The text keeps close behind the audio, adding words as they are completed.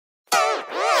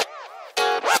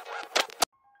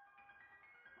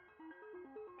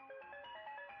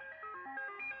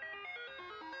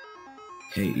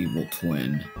Hey, Evil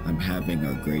Twin. I'm having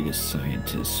our greatest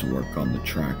scientists work on the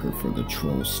tracker for the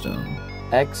Troll Stone.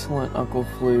 Excellent, Uncle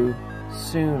Flu.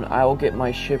 Soon I will get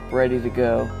my ship ready to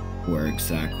go. Where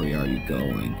exactly are you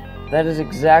going? That is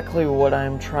exactly what I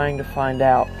am trying to find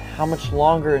out. How much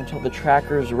longer until the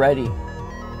tracker is ready?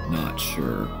 Not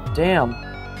sure. Damn,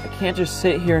 I can't just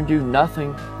sit here and do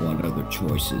nothing. What other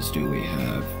choices do we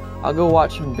have? I'll go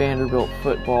watch some Vanderbilt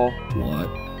football. What?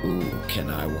 Ooh, can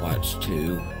I watch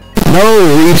too?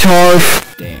 No,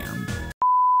 retard! Damn.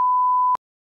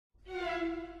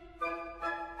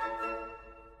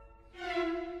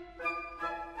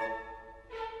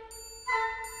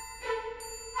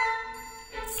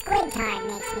 Squidtard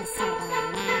makes me so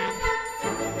damn mad.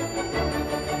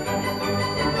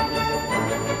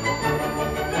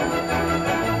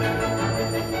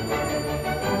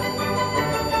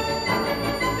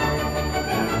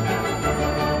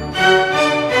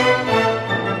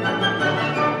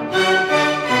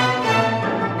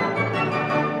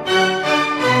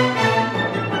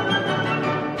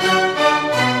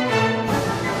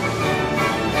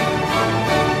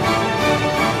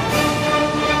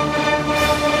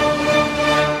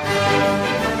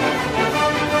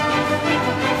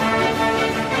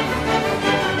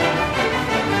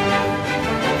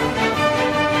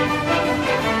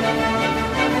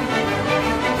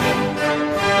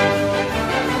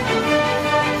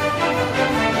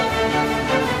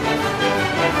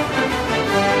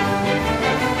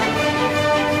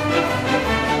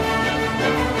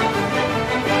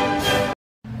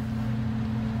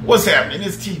 What's happening?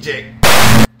 It's TJ.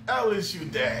 LSU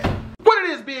Dad. What it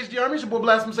is, BHD Army? It's your boy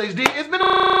Blasphemous HD. It's been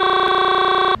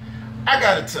I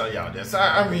gotta tell y'all this.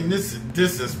 I mean, this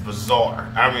is bizarre.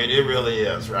 I mean, it really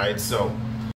is, right? So,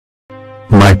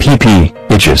 My PP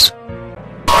itches.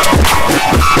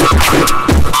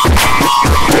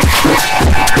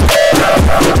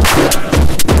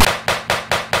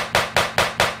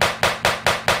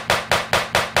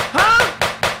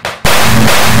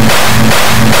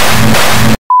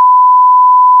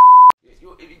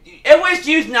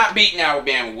 LSU's not beating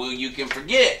Alabama, Will. You can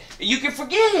forget it. You can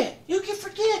forget it. You can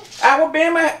forget.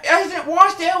 Alabama hasn't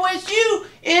watched LSU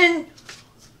in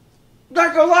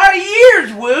like a lot of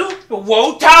years, Will.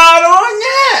 Woe tide on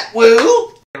that,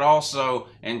 Will. And also,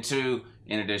 in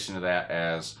addition to that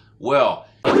as well,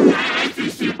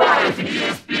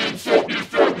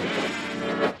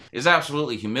 is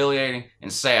absolutely humiliating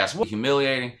and sass.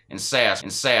 Humiliating and sass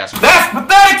and sass. That's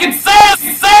pathetic and sass!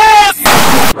 Sass!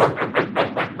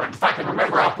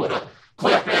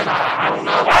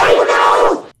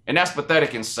 And that's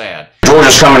pathetic and sad.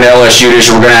 Georgia's coming to LSU this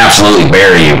year. We're going to absolutely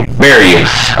bury you. Bury you.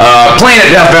 Playing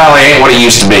at Death Valley ain't what it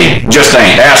used to be. Just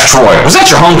ain't. Ask Troy. Was that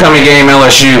your homecoming game,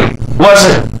 LSU? Was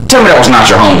it? Tell me that was not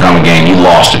your homecoming game. You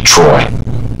lost to Troy.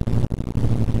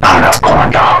 Not enough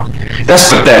corn dog. That's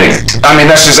pathetic. I mean,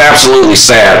 that's just absolutely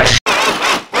sad.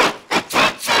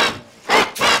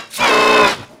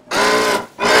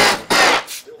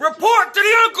 Report to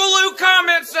the Uncle Lou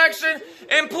comment section,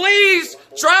 and please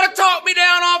try to talk me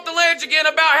down off the ledge again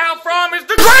about how Fromm is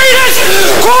the greatest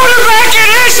quarterback in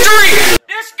history!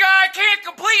 This guy can't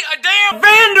complete a damn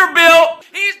Vanderbilt!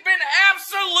 He's been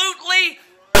absolutely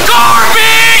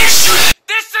garbage!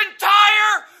 This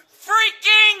entire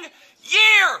freaking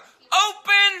year!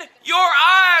 Open your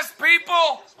eyes,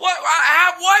 people! What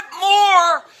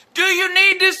more do you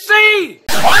need to see?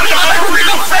 I'm not a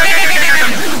real fan!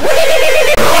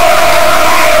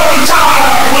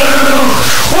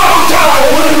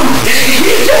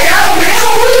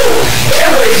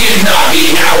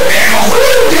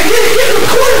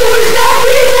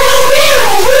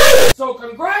 So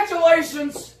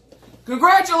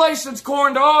congratulations,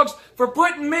 corn dogs, for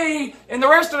putting me and the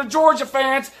rest of the Georgia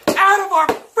fans out of our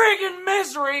friggin'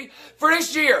 misery for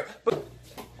this year.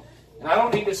 And I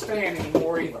don't need this fan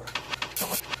anymore either.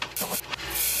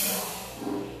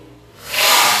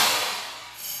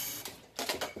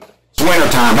 It's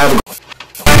wintertime. Have a...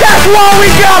 That's why we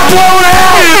got blown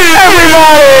out,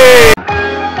 everybody!